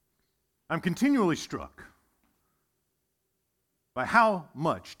I'm continually struck by how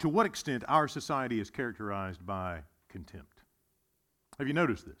much, to what extent, our society is characterized by contempt. Have you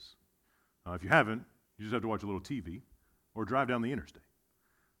noticed this? If you haven't, you just have to watch a little TV or drive down the interstate.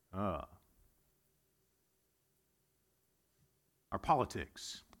 Our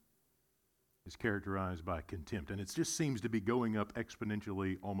politics is characterized by contempt, and it just seems to be going up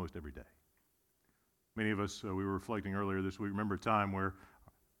exponentially almost every day. Many of us, we were reflecting earlier this week, remember a time where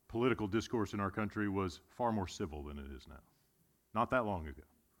political discourse in our country was far more civil than it is now. Not that long ago.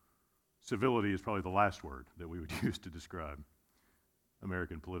 Civility is probably the last word that we would use to describe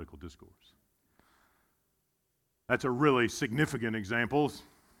American political discourse. That's a really significant example.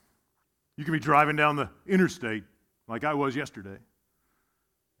 You can be driving down the interstate like I was yesterday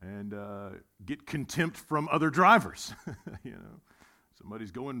and get contempt from other drivers.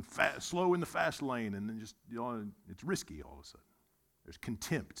 Somebody's going slow in the fast lane, and then just it's risky all of a sudden. There's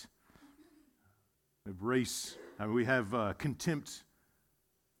contempt. We have contempt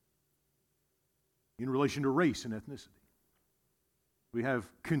in relation to race and ethnicity. We have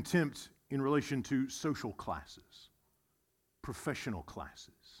contempt in relation to social classes, professional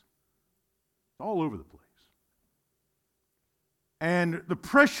classes. It's all over the place. And the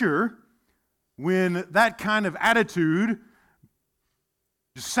pressure, when that kind of attitude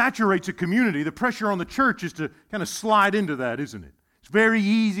just saturates a community, the pressure on the church is to kind of slide into that, isn't it? It's very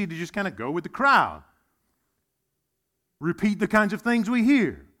easy to just kind of go with the crowd. Repeat the kinds of things we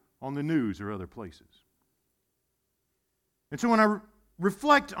hear on the news or other places. And so when I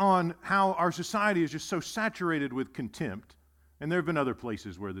reflect on how our society is just so saturated with contempt, and there have been other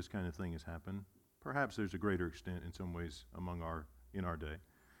places where this kind of thing has happened, perhaps there's a greater extent in some ways in our day.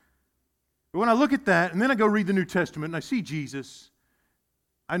 But when I look at that, and then I go read the New Testament, and I see Jesus,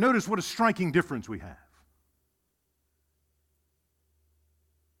 I notice what a striking difference we have.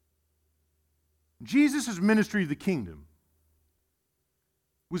 Jesus' ministry of the kingdom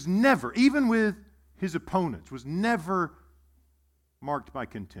was never, even with his opponents, was never marked by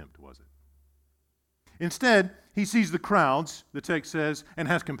contempt, was it? Instead, he sees the crowds, the text says, and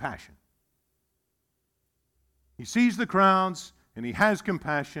has compassion. He sees the crowds and he has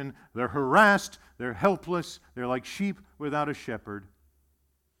compassion. They're harassed, they're helpless, they're like sheep without a shepherd.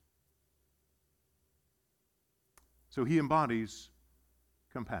 So he embodies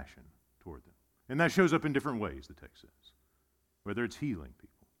compassion toward them. And that shows up in different ways, the text says. Whether it's healing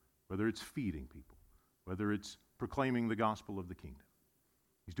people, whether it's feeding people, whether it's proclaiming the gospel of the kingdom.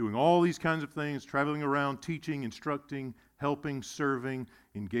 He's doing all these kinds of things, traveling around, teaching, instructing, helping, serving,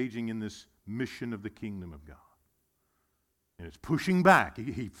 engaging in this mission of the kingdom of God. And it's pushing back.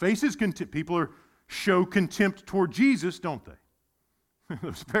 He faces contempt. People show contempt toward Jesus, don't they?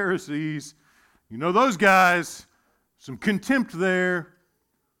 Those Pharisees, those guys, some contempt there.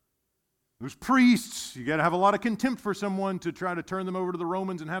 Those priests, you got to have a lot of contempt for someone to try to turn them over to the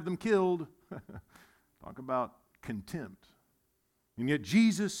Romans and have them killed. Talk about contempt. And yet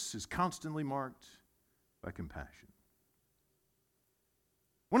Jesus is constantly marked by compassion.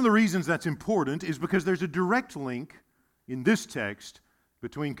 One of the reasons that's important is because there's a direct link in this text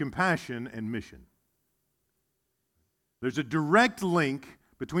between compassion and mission. There's a direct link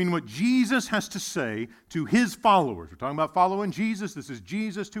between what Jesus has to say to his followers. We're talking about following Jesus. This is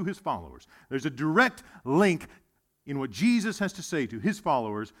Jesus to his followers. There's a direct link in what Jesus has to say to his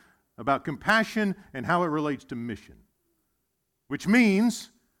followers about compassion and how it relates to mission. Which means,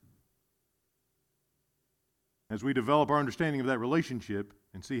 as we develop our understanding of that relationship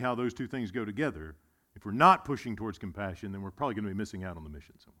and see how those two things go together, if we're not pushing towards compassion, then we're probably going to be missing out on the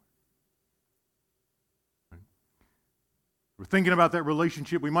mission somewhere. We're thinking about that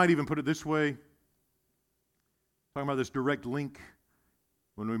relationship. We might even put it this way. Talking about this direct link.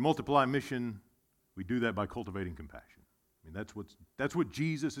 When we multiply mission, we do that by cultivating compassion. That's what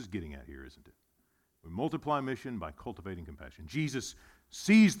Jesus is getting at here, isn't it? We multiply mission by cultivating compassion. Jesus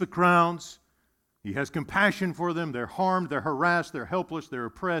sees the crowds. He has compassion for them. They're harmed, they're harassed, they're helpless, they're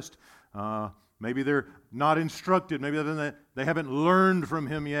oppressed. Maybe they're not instructed. Maybe they haven't learned from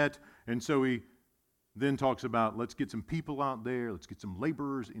him yet. And so he then talks about, let's get some people out there. Let's get some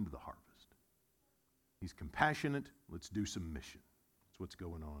laborers into the harvest. He's compassionate. Let's do some mission. That's what's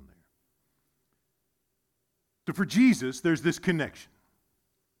going on there. So for Jesus, there's this connection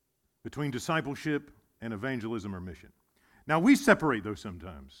between discipleship and evangelism or mission. Now, we separate those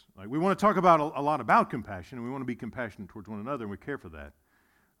sometimes. Like, we want to talk about a lot about compassion, and we want to be compassionate towards one another, and we care for that.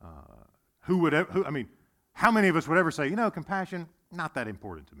 How many of us would ever say, compassion, not that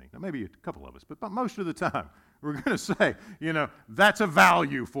important to me? Now, maybe a couple of us, but most of the time, we're going to say, that's a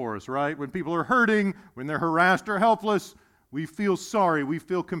value for us, right? When people are hurting, when they're harassed or helpless, We feel sorry. We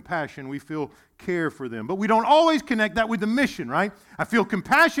feel compassion. We feel care for them. But we don't always connect that with the mission, right? I feel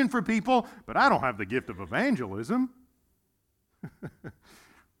compassion for people, but I don't have the gift of evangelism.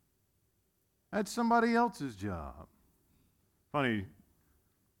 That's somebody else's job. Funny,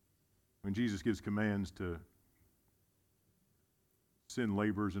 when Jesus gives commands to send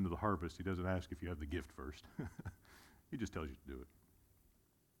laborers into the harvest, he doesn't ask if you have the gift first. He just tells you to do it.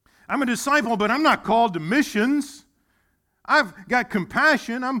 I'm a disciple, but I'm not called to missions. I've got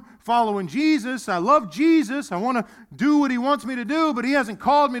compassion. I'm following Jesus. I love Jesus. I want to do what he wants me to do, but he hasn't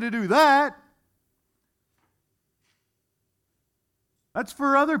called me to do that. That's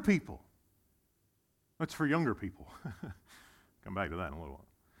for other people. That's for younger people. Come back to that in a little while.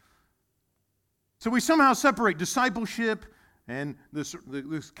 So we somehow separate discipleship and this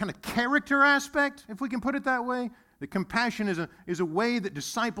kind of character aspect, if we can put it that way. The compassion is a way that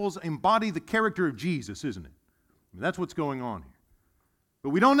disciples embody the character of Jesus, isn't it? I mean, that's what's going on here. But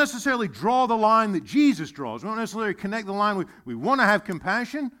we don't necessarily draw the line that Jesus draws. We don't necessarily connect the line. We want to have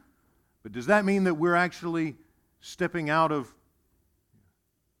compassion, but does that mean that we're actually stepping out of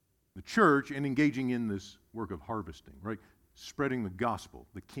the church and engaging in this work of harvesting, right? Spreading the gospel,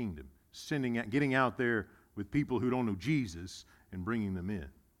 the kingdom, getting out there with people who don't know Jesus and bringing them in.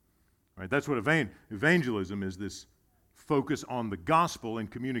 Right? That's what evangelism is, this focus on the gospel and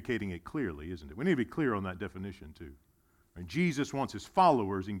communicating it clearly, isn't it? We need to be clear on that definition too. Right? Jesus wants his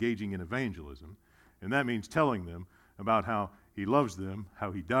followers engaging in evangelism, and that means telling them about how he loves them,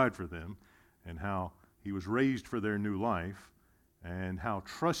 how he died for them, and how he was raised for their new life, and how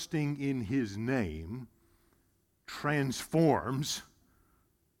trusting in his name transforms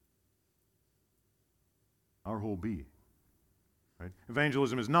our whole being. Right?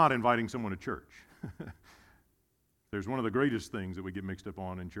 Evangelism is not inviting someone to church. There's one of the greatest things that we get mixed up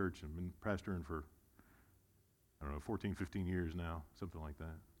on in church. I've been pastoring for, 14, 15 years now, something like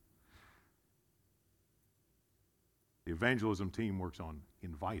that. The evangelism team works on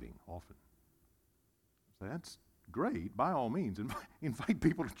inviting often. So that's great, by all means. Invite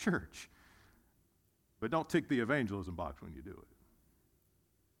people to church. But don't tick the evangelism box when you do it.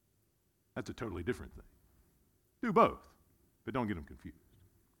 That's a totally different thing. Do both, but don't get them confused.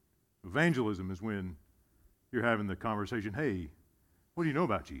 Evangelism is when you're having the conversation, hey, what do you know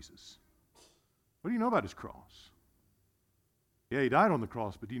about Jesus? What do you know about his cross? Yeah, he died on the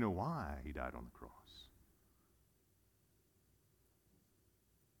cross, but do you know why he died on the cross?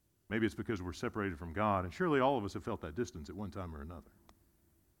 Maybe it's because we're separated from God, and surely all of us have felt that distance at one time or another.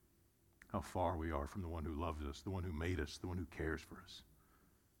 How far we are from the one who loves us, the one who made us, the one who cares for us.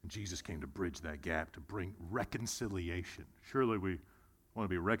 And Jesus came to bridge that gap, to bring reconciliation. Surely we want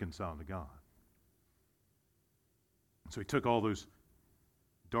to be reconciled to God. So he took all those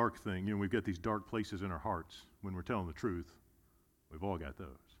dark things. We've got these dark places in our hearts when we're telling the truth. We've all got those.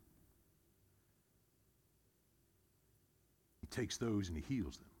 He takes those and he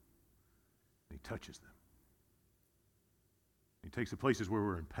heals them. And he touches them. He takes the places where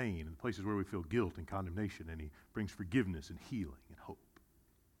we're in pain and the places where we feel guilt and condemnation, and he brings forgiveness and healing and hope.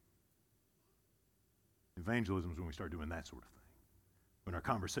 Evangelism is when we start doing that sort of thing. When our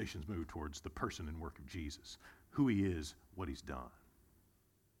conversations move towards the person and work of Jesus, who he is, what he's done.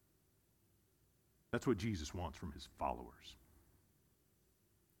 That's what Jesus wants from his followers.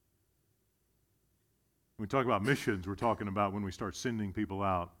 When we talk about missions, we're talking about when we start sending people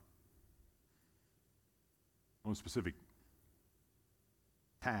out on specific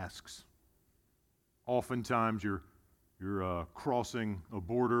tasks. Oftentimes you're crossing a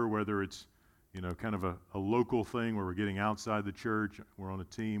border, whether it's kind of a local thing where we're getting outside the church, we're on a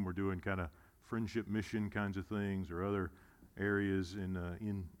team, we're doing kind of friendship mission kinds of things, or other areas in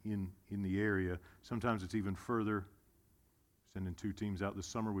the area. Sometimes it's even further. Sending 2 teams out this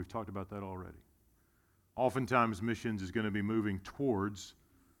summer, we've talked about that already. Oftentimes missions is going to be moving towards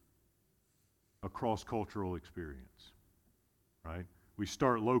a cross-cultural experience, right? We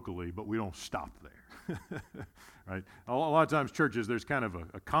start locally, but we don't stop there, right? A lot of times churches, there's kind of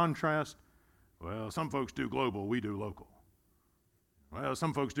a contrast. Well, some folks do global, we do local. Well,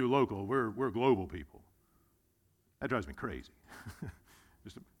 some folks do local, we're global people. That drives me crazy.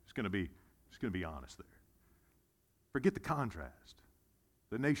 Just going to be honest there. Forget the contrast.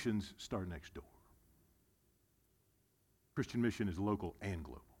 The nations start next door. Christian mission is local and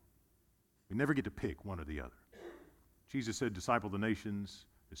global. We never get to pick one or the other. Jesus said, disciple the nations.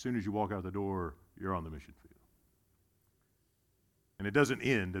 As soon as you walk out the door, you're on the mission field. And it doesn't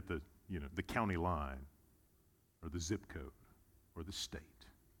end at the county line or the zip code or the state.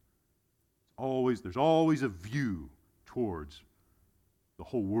 There's always a view towards the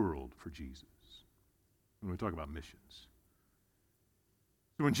whole world for Jesus when we talk about missions.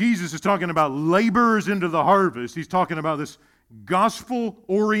 So when Jesus is talking about laborers into the harvest, he's talking about this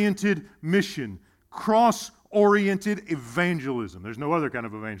gospel-oriented mission, cross-oriented evangelism. There's no other kind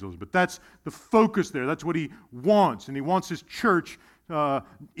of evangelism, but that's the focus there. That's what he wants, and he wants his church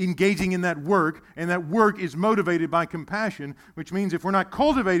engaging in that work, and that work is motivated by compassion, which means if we're not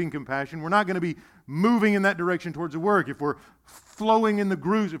cultivating compassion, we're not going to be moving in that direction towards the work. If we're flowing in the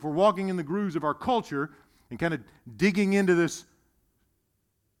grooves, if we're walking in the grooves of our culture and kind of digging into this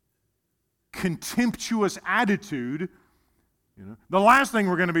contemptuous attitude, the last thing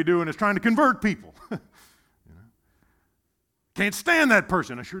we're going to be doing is trying to convert people. Can't stand that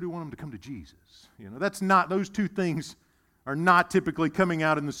person. I sure do want them to come to Jesus. That's not, those two things are not typically coming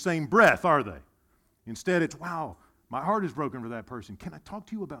out in the same breath, are they? Instead, it's, wow, my heart is broken for that person. Can I talk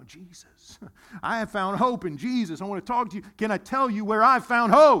to you about Jesus? I have found hope in Jesus. I want to talk to you. Can I tell you where I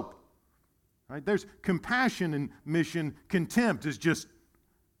found hope? Right? There's compassion in mission. Contempt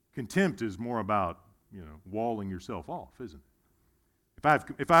is more about, walling yourself off, isn't it?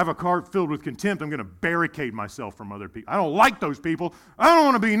 If I have a heart filled with contempt, I'm going to barricade myself from other people. I don't like those people. I don't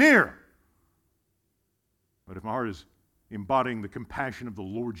want to be near. But if my heart is embodying the compassion of the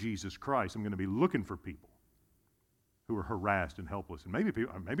Lord Jesus Christ, I'm going to be looking for people who are harassed and helpless. And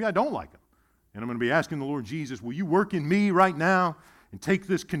maybe I don't like them. And I'm going to be asking the Lord Jesus, will you work in me right now and take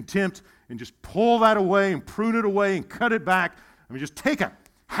this contempt and just pull that away and prune it away and cut it back? I mean, just take a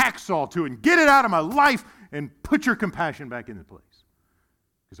hacksaw to it and get it out of my life and put your compassion back into place.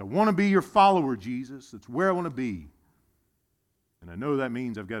 Because I want to be your follower, Jesus. That's where I want to be. And I know that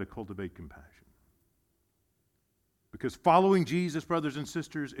means I've got to cultivate compassion. Because following Jesus, brothers and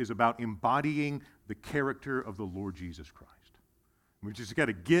sisters, is about embodying the character of the Lord Jesus Christ. We just got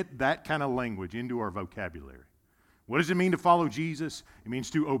to get that kind of language into our vocabulary. What does it mean to follow Jesus? It means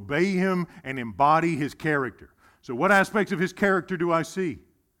to obey him and embody his character. So what aspects of his character do I see?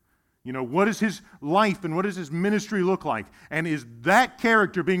 What does his life and what does his ministry look like? And is that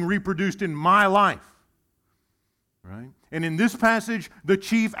character being reproduced in my life? Right? And in this passage, the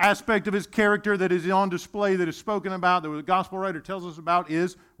chief aspect of his character that is on display, that is spoken about, that the gospel writer tells us about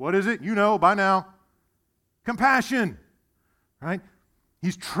is, what is it? You know by now. Compassion. Right?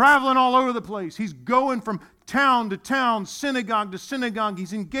 He's traveling all over the place. He's going from town to town, synagogue to synagogue.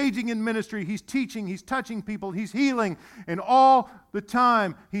 He's engaging in ministry. He's teaching. He's touching people. He's healing. And all the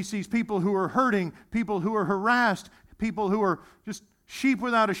time, he sees people who are hurting, people who are harassed, people who are just sheep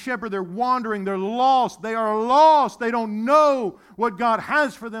without a shepherd. They're wandering. They're lost. They are lost. They don't know what God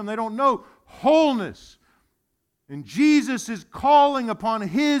has for them. They don't know wholeness. And Jesus is calling upon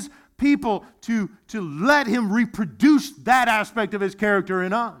his people to let him reproduce that aspect of his character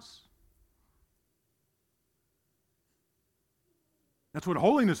in us. That's what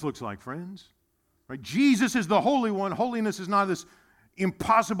holiness looks like, friends. Right? Jesus is the Holy One. Holiness is not this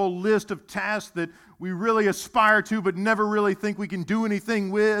impossible list of tasks that we really aspire to but never really think we can do anything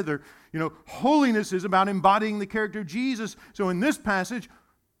with. Or, holiness is about embodying the character of Jesus. So in this passage,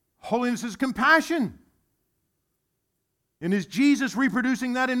 holiness is compassion. And is Jesus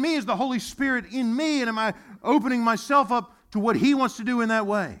reproducing that in me? Is the Holy Spirit in me? And am I opening myself up to what he wants to do in that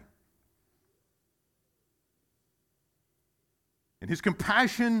way? And his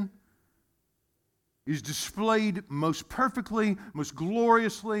compassion is displayed most perfectly, most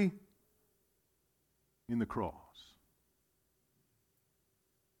gloriously in the cross.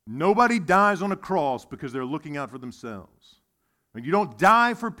 Nobody dies on a cross because they're looking out for themselves. And you don't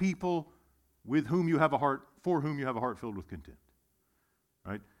die for people with whom you have a heart, for whom you have a heart filled with contempt.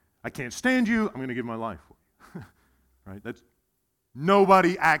 Right? I can't stand you, I'm going to give my life for you. Right?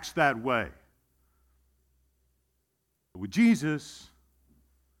 Nobody acts that way. But with Jesus,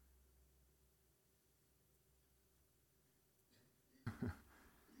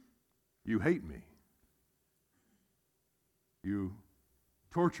 you hate me. You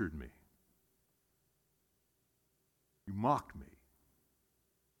tortured me. You mocked me.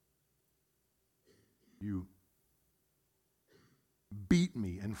 You beat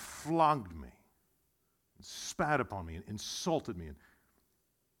me and flogged me, and spat upon me and insulted me and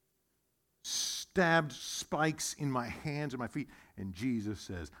stabbed spikes in my hands and my feet. And Jesus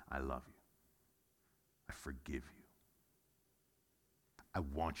says, I love you. I forgive you. I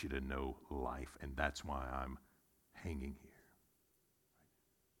want you to know life, and that's why I'm hanging here.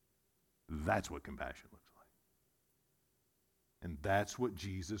 That's what compassion looks like. And that's what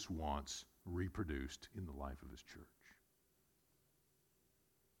Jesus wants reproduced in the life of his church.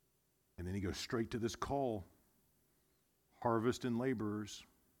 And then he goes straight to this call, harvest and laborers.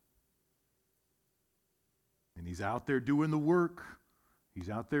 And he's out there doing the work. He's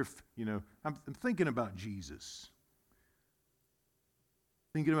out there, I'm thinking about Jesus.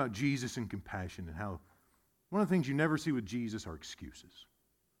 thinking about Jesus and compassion and how one of the things you never see with Jesus are excuses.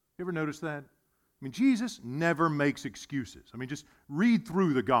 You ever notice that? I mean, Jesus never makes excuses. I mean, just read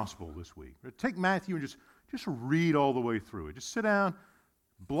through the gospel this week. Take Matthew and just read all the way through it. Just sit down,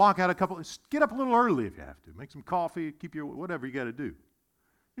 block out a couple, get up a little early if you have to. Make some coffee, keep your, whatever you got to do.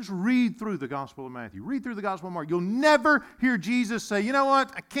 Just read through the Gospel of Matthew. Read through the Gospel of Mark. You'll never hear Jesus say, you know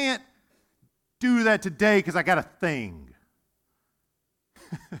what, I can't do that today because I got a thing.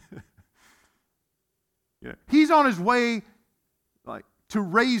 Yeah. He's on his way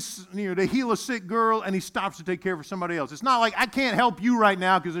to heal a sick girl, and he stops to take care of somebody else. It's not like, I can't help you right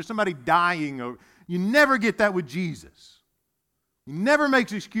now because there's somebody dying. You never get that with Jesus. He never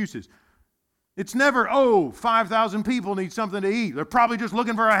makes excuses. It's never, 5,000 people need something to eat. They're probably just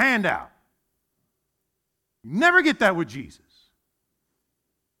looking for a handout. You never get that with Jesus.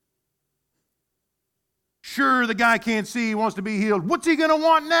 Sure, the guy can't see, he wants to be healed. What's he going to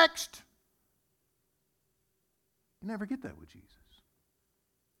want next? You never get that with Jesus.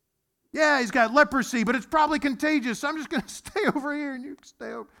 Yeah, he's got leprosy, but it's probably contagious, so I'm just going to stay over here and you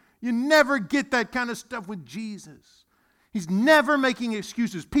stay over. You never get that kind of stuff with Jesus. He's never making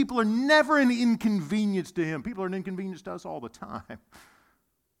excuses. People are never an inconvenience to him. People are an inconvenience to us all the time. And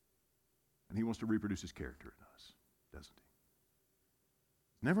he wants to reproduce his character in us, doesn't he?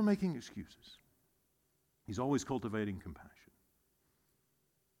 He's never making excuses. He's always cultivating compassion.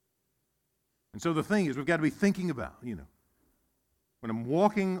 And so the thing is, we've got to be thinking about, when I'm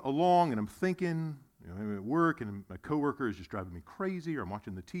walking along and I'm thinking, I'm at work and my coworker is just driving me crazy, or I'm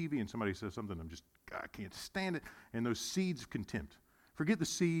watching the TV and somebody says something, I can't stand it. And those seeds of contempt. Forget the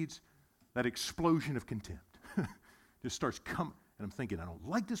seeds, that explosion of contempt just starts coming. And I'm thinking, I don't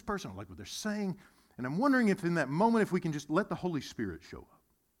like this person, I don't like what they're saying. And I'm wondering if in that moment, if we can just let the Holy Spirit show up.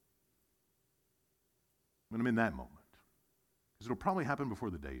 When I'm in that moment. Because it'll probably happen before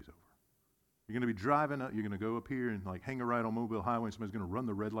the day is over. You're going to be driving up, you're going to go up here and hang a right on Mobile Highway, and somebody's going to run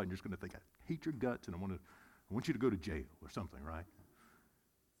the red light, and you're just going to think, I hate your guts, and I want you to go to jail or something, right?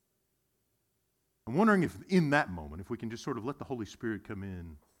 I'm wondering if in that moment, if we can just sort of let the Holy Spirit come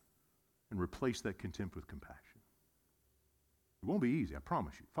in and replace that contempt with compassion. It won't be easy, I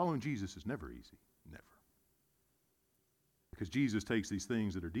promise you. Following Jesus is never easy, never. Because Jesus takes these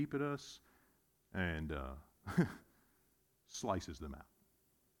things that are deep in us and slices them out.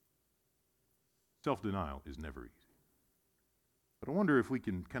 Self-denial is never easy. But I wonder if we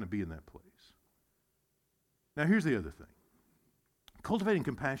can kind of be in that place. Now, here's the other thing. Cultivating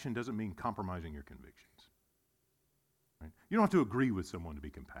compassion doesn't mean compromising your convictions. Right? You don't have to agree with someone to be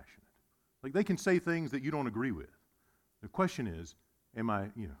compassionate. They can say things that you don't agree with. The question is, am I,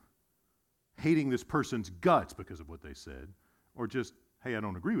 hating this person's guts because of what they said, or just, hey, I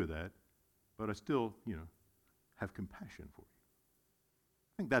don't agree with that, but I still, have compassion for you.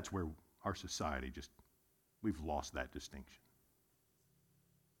 I think that's where our society we've lost that distinction.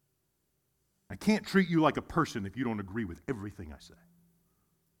 I can't treat you like a person if you don't agree with everything I say.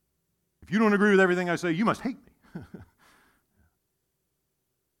 If you don't agree with everything I say, you must hate me.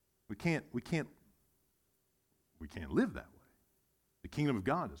 We can't live that way. The kingdom of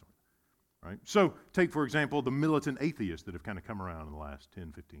God doesn't. Right? So, take, for example, the militant atheists that have kind of come around in the last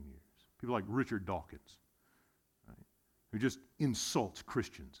 10, 15 years. People like Richard Dawkins, right? Who just insults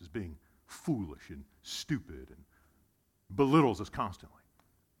Christians as being foolish and stupid and belittles us constantly.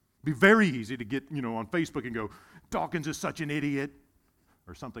 It'd be very easy to get, on Facebook and go, Dawkins is such an idiot,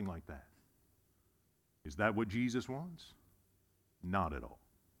 or something like that. Is that what Jesus wants? Not at all.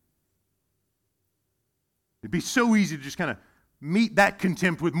 It'd be so easy to just kind of meet that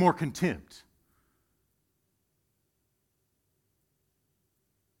contempt with more contempt.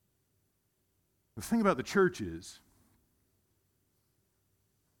 The thing about the church is,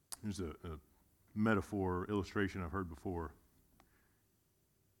 there's a metaphor, illustration I've heard before.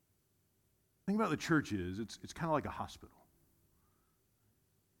 The thing about the church is, it's kind of like a hospital.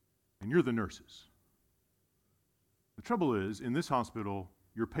 And you're the nurses. The trouble is, in this hospital,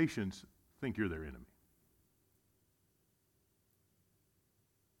 your patients think you're their enemy.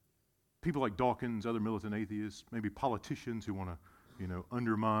 People like Dawkins, other militant atheists, maybe politicians who want to,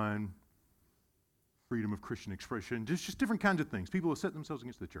 undermine freedom of Christian expression, just different kinds of things. People who set themselves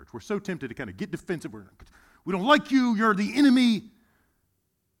against the church. We're so tempted to kind of get defensive. We don't like you. You're the enemy.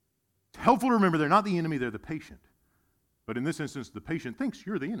 It's helpful to remember they're not the enemy. They're the patient. But in this instance, the patient thinks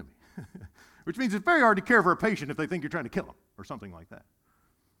you're the enemy, which means it's very hard to care for a patient if they think you're trying to kill them or something like that.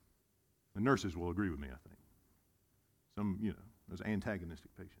 The nurses will agree with me, I think. Some, those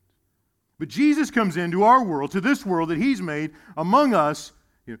antagonistic patients. But Jesus comes into our world, to this world that he's made among us.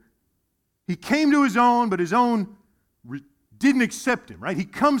 He came to his own, but his own didn't accept him, right? He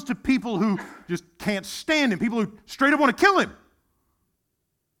comes to people who just can't stand him, people who straight up want to kill him.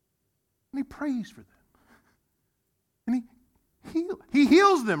 And he prays for them. And he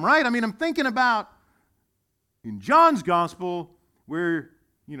heals them, right? I mean, I'm thinking about in John's gospel where,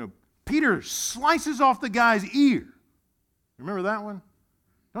 Peter slices off the guy's ear. Remember that one?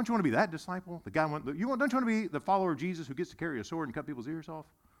 Don't you want to be that disciple? Don't you want to be the follower of Jesus who gets to carry a sword and cut people's ears off?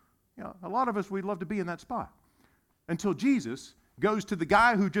 A lot of us, we'd love to be in that spot. Until Jesus goes to the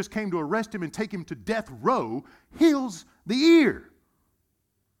guy who just came to arrest him and take him to death row, heals the ear.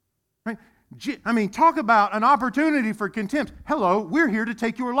 Right? I mean, talk about an opportunity for contempt. Hello, we're here to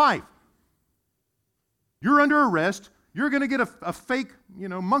take your life. You're under arrest. You're going to get a fake,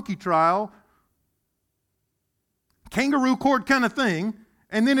 monkey trial, kangaroo court kind of thing,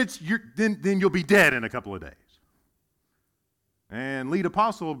 and then then you'll be dead in a couple of days. And lead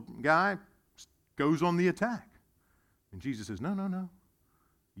apostle guy goes on the attack. And Jesus says, no.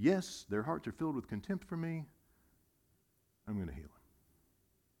 Yes, their hearts are filled with contempt for me. I'm going to heal them.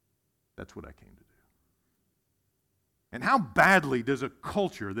 That's what I came to do. And how badly does a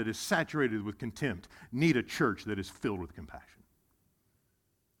culture that is saturated with contempt need a church that is filled with compassion?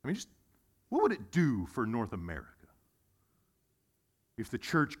 I mean, just what would it do for North America if the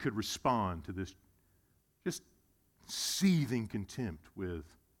church could respond to this just seething contempt with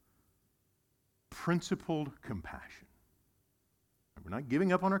principled compassion? We're not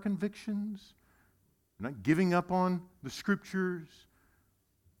giving up on our convictions. We're not giving up on the Scriptures.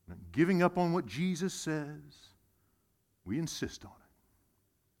 We're not giving up on what Jesus says. We insist on it.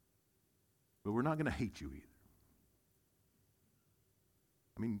 But we're not going to hate you either.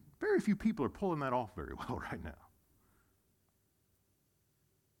 I mean, very few people are pulling that off very well right now.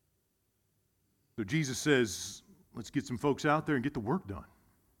 So Jesus says, let's get some folks out there and get the work done.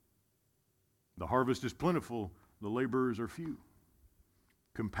 The harvest is plentiful, the laborers are few.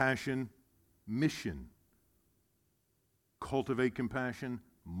 Compassion, mission. Cultivate compassion,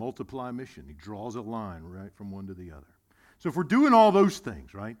 multiply mission. He draws a line right from one to the other. So if we're doing all those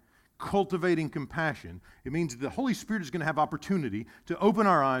things, right, cultivating compassion, it means the Holy Spirit is going to have opportunity to open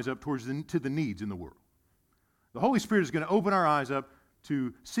our eyes up to the needs in the world. The Holy Spirit is going to open our eyes up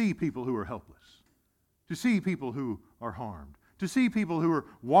to see people who are helpless, to see people who are harmed, to see people who are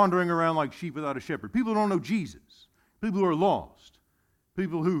wandering around like sheep without a shepherd, people who don't know Jesus, people who are lost,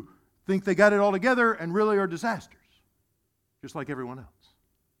 people who think they got it all together and really are disasters, just like everyone else.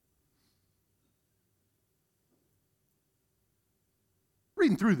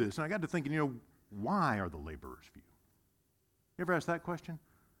 Reading through this, and I got to thinking, why are the laborers few? You ever ask that question?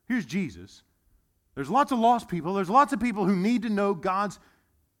 Here's Jesus. There's lots of lost people. There's lots of people who need to know God's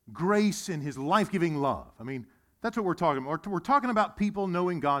grace and His life-giving love. I mean, that's what we're talking about. We're talking about people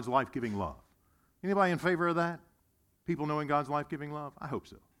knowing God's life-giving love. Anybody in favor of that? People knowing God's life-giving love? I hope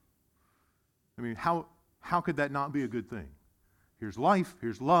so. I mean, how could that not be a good thing? Here's life,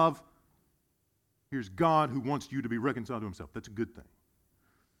 here's love, here's God who wants you to be reconciled to Himself. That's a good thing.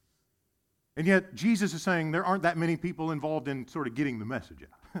 And yet, Jesus is saying there aren't that many people involved in sort of getting the message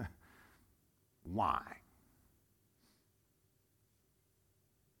out. Why?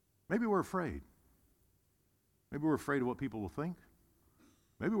 Maybe we're afraid. Maybe we're afraid of what people will think.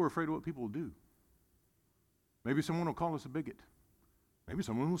 Maybe we're afraid of what people will do. Maybe someone will call us a bigot. Maybe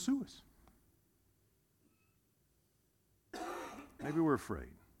someone will sue us. Maybe we're afraid.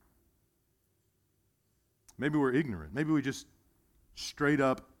 Maybe we're ignorant. Maybe we just straight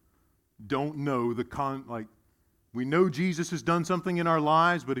up don't know we know Jesus has done something in our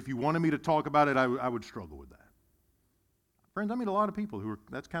lives, but if you wanted me to talk about it, I would struggle with that. Friends, I meet a lot of people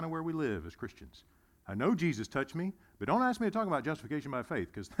that's kind of where we live as Christians. I know Jesus touched me, but don't ask me to talk about justification by faith,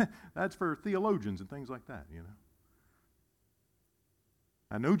 because that's for theologians and things like that,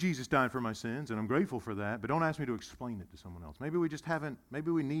 I know Jesus died for my sins, and I'm grateful for that, but don't ask me to explain it to someone else. Maybe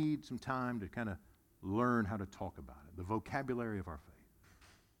we need some time to kind of learn how to talk about it, the vocabulary of our faith.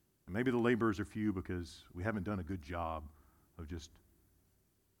 And maybe the laborers are few because we haven't done a good job of just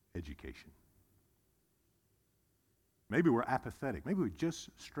education. Maybe we're apathetic. Maybe we just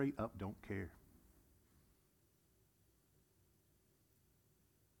straight up don't care.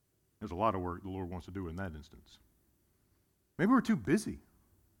 There's a lot of work the Lord wants to do in that instance. Maybe we're too busy.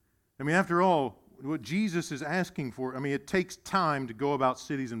 I mean, after all, what Jesus is asking for, it takes time to go about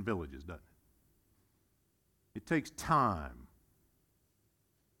cities and villages, doesn't it? It takes time.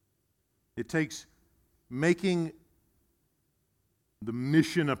 It takes making the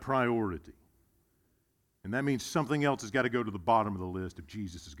mission a priority. And that means something else has got to go to the bottom of the list if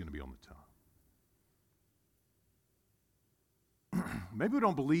Jesus is going to be on the top. Maybe we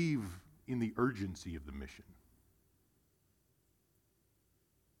don't believe in the urgency of the mission.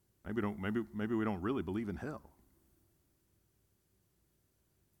 Maybe we don't really believe in hell.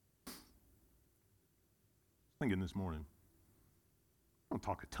 Thinking this morning, I don't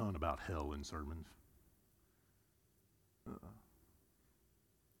talk a ton about hell in sermons.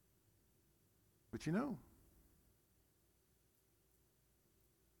 But you know,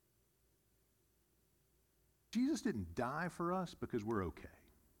 Jesus didn't die for us because we're okay.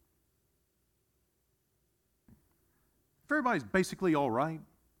 If everybody's basically all right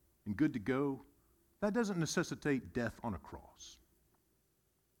and good to go, that doesn't necessitate death on a cross.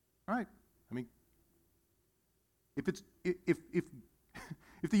 All right? I mean, if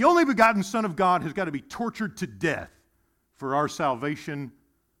the only begotten Son of God has got to be tortured to death for our salvation,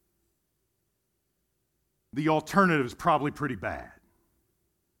 the alternative is probably pretty bad,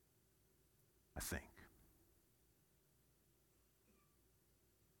 I think.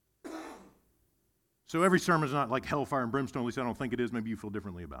 So every sermon is not like hellfire and brimstone. At least I don't think it is. Maybe you feel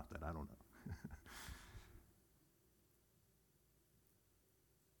differently about that. I don't know.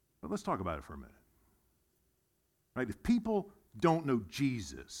 But let's talk about it for a minute. Right? If people don't know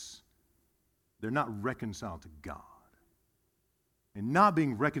Jesus, they're not reconciled to God. And not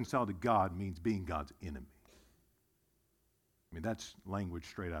being reconciled to God means being God's enemy. I mean, that's language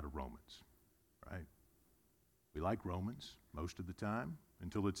straight out of Romans, right? We like Romans most of the time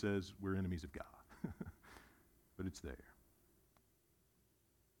until it says we're enemies of God. But it's there.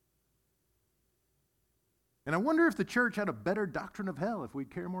 And I wonder if the church had a better doctrine of hell if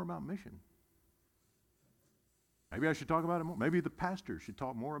we'd care more about mission. Maybe I should talk about it more. Maybe the pastor should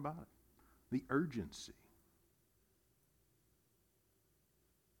talk more about it. The urgency.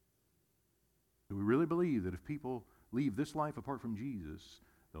 Do we really believe that if people leave this life apart from Jesus,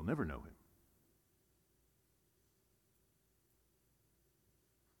 they'll never know him?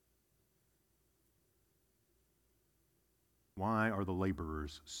 Why are the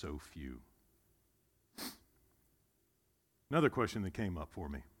laborers so few? Another question that came up for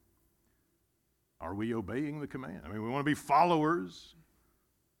me. Are we obeying the command? I mean, we want to be followers.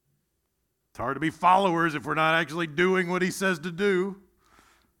 It's hard to be followers if we're not actually doing what he says to do.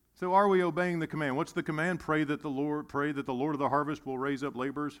 So are we obeying the command? What's the command? Pray that the Lord of the harvest will raise up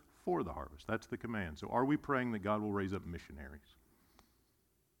laborers for the harvest. That's the command. So are we praying that God will raise up missionaries?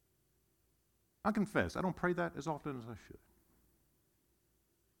 I confess, I don't pray that as often as I should.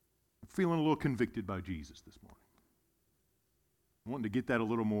 I'm feeling a little convicted by Jesus this morning. I'm wanting to get that a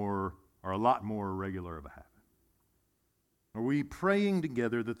little more, or a lot more regular of a habit. Are we praying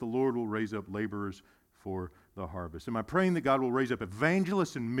together that the Lord will raise up laborers for the harvest? Am I praying that God will raise up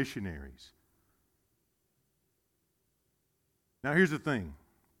evangelists and missionaries? Now here's the thing.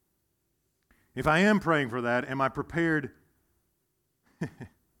 If I am praying for that, am I prepared?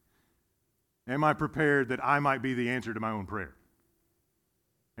 Am I prepared that I might be the answer to my own prayer?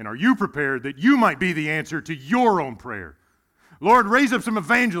 And are you prepared that you might be the answer to your own prayer? Lord, raise up some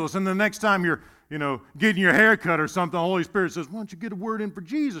evangelists, and the next time you're, getting your hair cut or something, the Holy Spirit says, why don't you get a word in for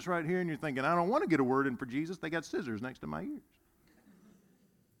Jesus right here? And you're thinking, I don't want to get a word in for Jesus. They got scissors next to my ears.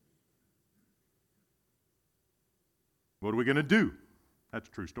 What are we going to do? That's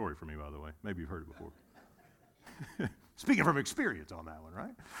a true story for me, by the way. Maybe you've heard it before. Speaking from experience on that one,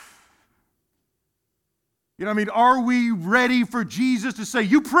 right? Are we ready for Jesus to say,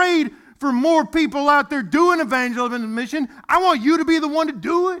 you prayed for more people out there doing evangelism and mission. I want you to be the one to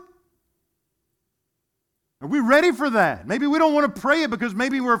do it. Are we ready for that? Maybe we don't want to pray it because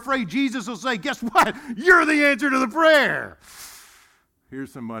maybe we're afraid Jesus will say, guess what? You're the answer to the prayer.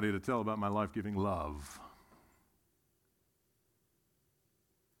 Here's somebody to tell about my life-giving love.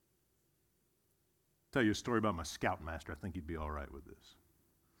 Tell you a story about my scoutmaster. I think he'd be all right with this.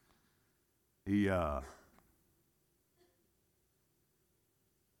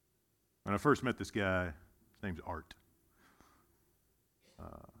 When I first met this guy, his name's Art.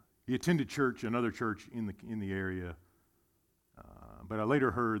 He attended church, another church in the area, but I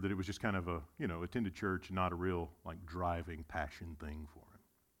later heard that it was just kind of a, attended church, not a real driving passion thing for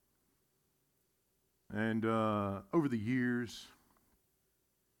him. And over the years,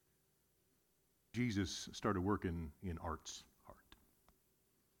 Jesus started working in Art's heart.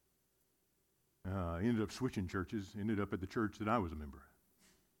 He ended up switching churches, ended up at the church that I was a member of.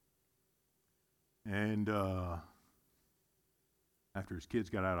 And after his kids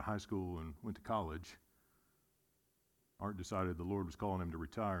got out of high school and went to college, Art decided the Lord was calling him to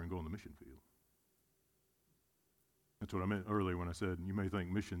retire and go on the mission field. That's what I meant earlier when I said you may think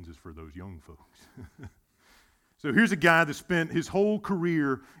missions is for those young folks. So here's a guy that spent his whole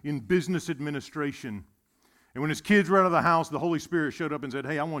career in business administration. And when his kids were out of the house, the Holy Spirit showed up and said,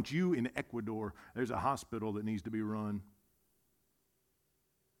 hey, I want you in Ecuador. There's a hospital that needs to be run.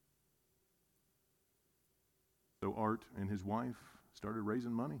 So Art and his wife started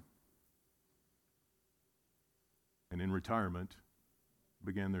raising money. And in retirement,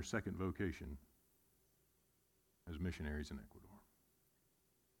 began their second vocation as missionaries in Ecuador.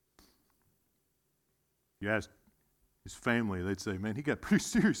 You ask his family, they'd say, man, he got pretty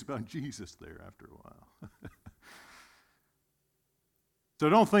serious about Jesus there after a while. So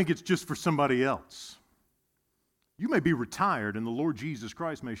don't think it's just for somebody else. You may be retired and the Lord Jesus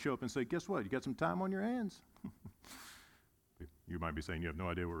Christ may show up and say, guess what? You got some time on your hands? You might be saying you have no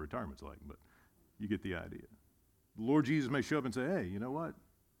idea what retirement's like, but you get the idea. The Lord Jesus may show up and say, hey, you know what?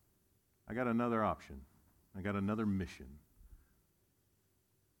 I got another option. I got another mission.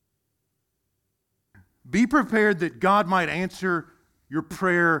 Be prepared that God might answer your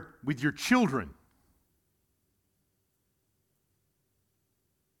prayer with your children.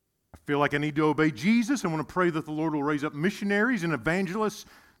 I feel like I need to obey Jesus. I want to pray that the Lord will raise up missionaries and evangelists.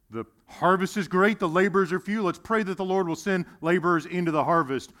 The harvest is great, the laborers are few. Let's pray that the Lord will send laborers into the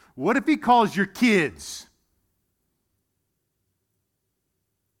harvest. What if He calls your kids?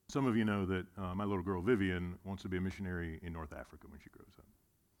 Some of you know that my little girl Vivian wants to be a missionary in North Africa when she grows up.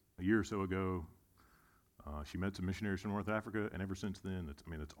 A year or so ago, she met some missionaries from North Africa, and ever since then, that's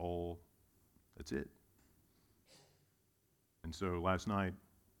it. And so last night,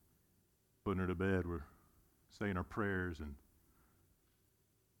 putting her to bed, we're saying our prayers, and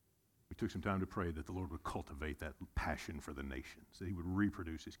we took some time to pray that the Lord would cultivate that passion for the nations, that He would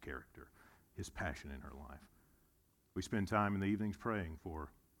reproduce His character, His passion in her life. We spend time in the evenings praying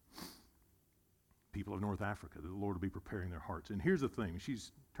for people of North Africa, that the Lord will be preparing their hearts. And here's the thing,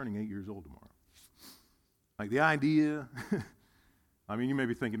 she's turning 8 years old tomorrow. Like the idea, you may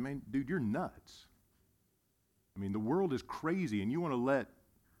be thinking, man, dude, you're nuts. The world is crazy, and you want to let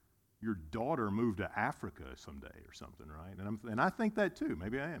your daughter move to Africa someday or something, right? And I think that too.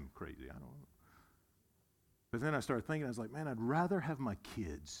 Maybe I am crazy. I don't know. But then I started thinking, I was like, man, I'd rather have my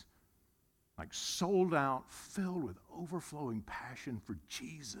kids sold out, filled with overflowing passion for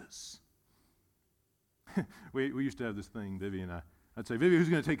Jesus. we used to have this thing, Vivi and I. I'd say, Vivi, who's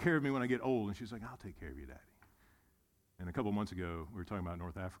going to take care of me when I get old? And she's like, I'll take care of you, Daddy. And a couple months ago, we were talking about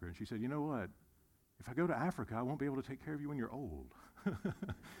North Africa, and she said, you know what? If I go to Africa, I won't be able to take care of you when you're old.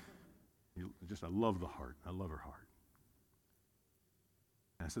 I love the heart. I love her heart.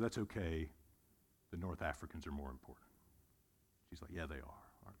 And I said, that's okay. The North Africans are more important. She's like, yeah, they are,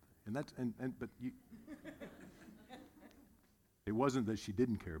 aren't they? But it wasn't that she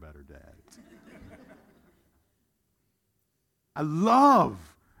didn't care about her dad. I love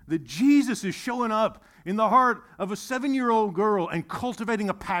that Jesus is showing up in the heart of a 7-year-old girl and cultivating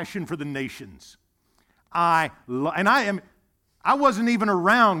a passion for the nations. I wasn't even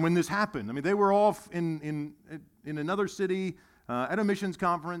around when this happened. They were off in another city at a missions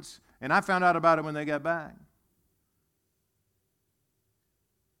conference, and I found out about it when they got back.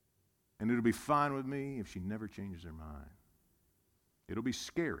 And it'll be fine with me if she never changes her mind. It'll be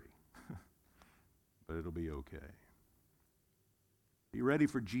scary, but it'll be okay. Be ready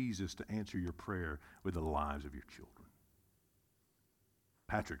for Jesus to answer your prayer with the lives of your children.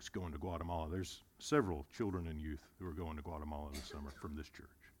 Patrick's going to Guatemala. There's several children and youth who are going to Guatemala this summer from this church.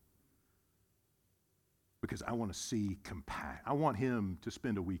 Because I want to see compassion. I want him to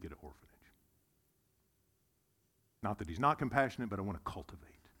spend a week at an orphanage. Not that he's not compassionate, but I want to cultivate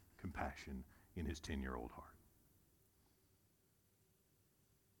compassion in his 10-year-old heart.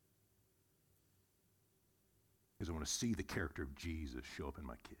 Because I want to see the character of Jesus show up in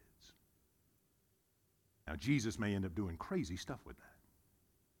my kids. Now, Jesus may end up doing crazy stuff with that.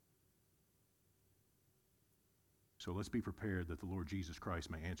 So let's be prepared that the Lord Jesus Christ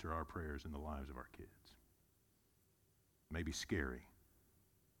may answer our prayers in the lives of our kids. It may be scary,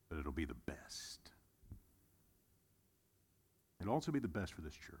 but it'll be the best. It'll also be the best for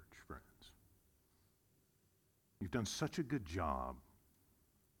this church, friends. You've done such a good job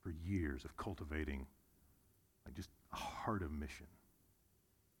for years of cultivating just a heart of mission.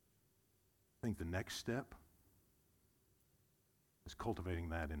 I think the next step is cultivating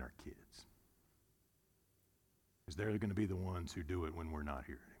that in our kids. Because they're going to be the ones who do it when we're not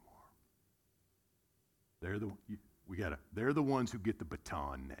here anymore. They're the ones who get the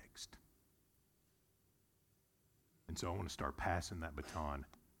baton next. And so I want to start passing that baton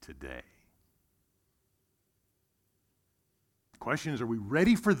today. The question is, are we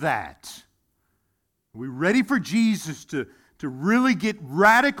ready for that? Are we ready for Jesus to really get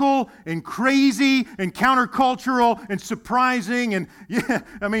radical and crazy and countercultural and surprising? And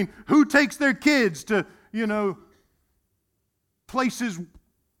who takes their kids to, places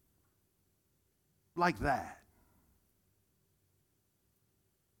like that?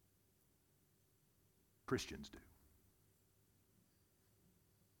 Christians do.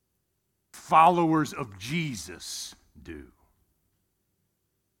 Followers of Jesus do.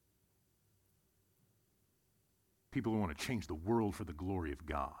 People who want to change the world for the glory of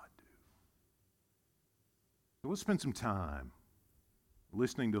God do. So let's spend some time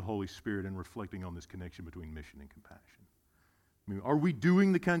listening to the Holy Spirit and reflecting on this connection between mission and compassion. I mean, are we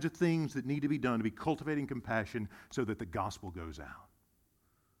doing the kinds of things that need to be done to be cultivating compassion so that the gospel goes out?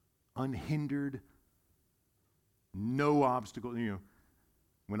 Unhindered, no obstacle.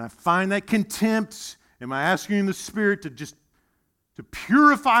 When I find that contempt, am I asking the Spirit to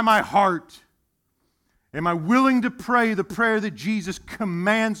purify my heart? Am I willing to pray the prayer that Jesus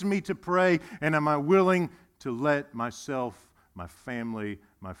commands me to pray? And am I willing to let myself, my family,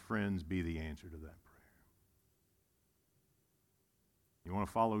 my friends be the answer to that prayer? You want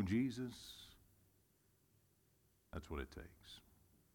to follow Jesus? That's what it takes.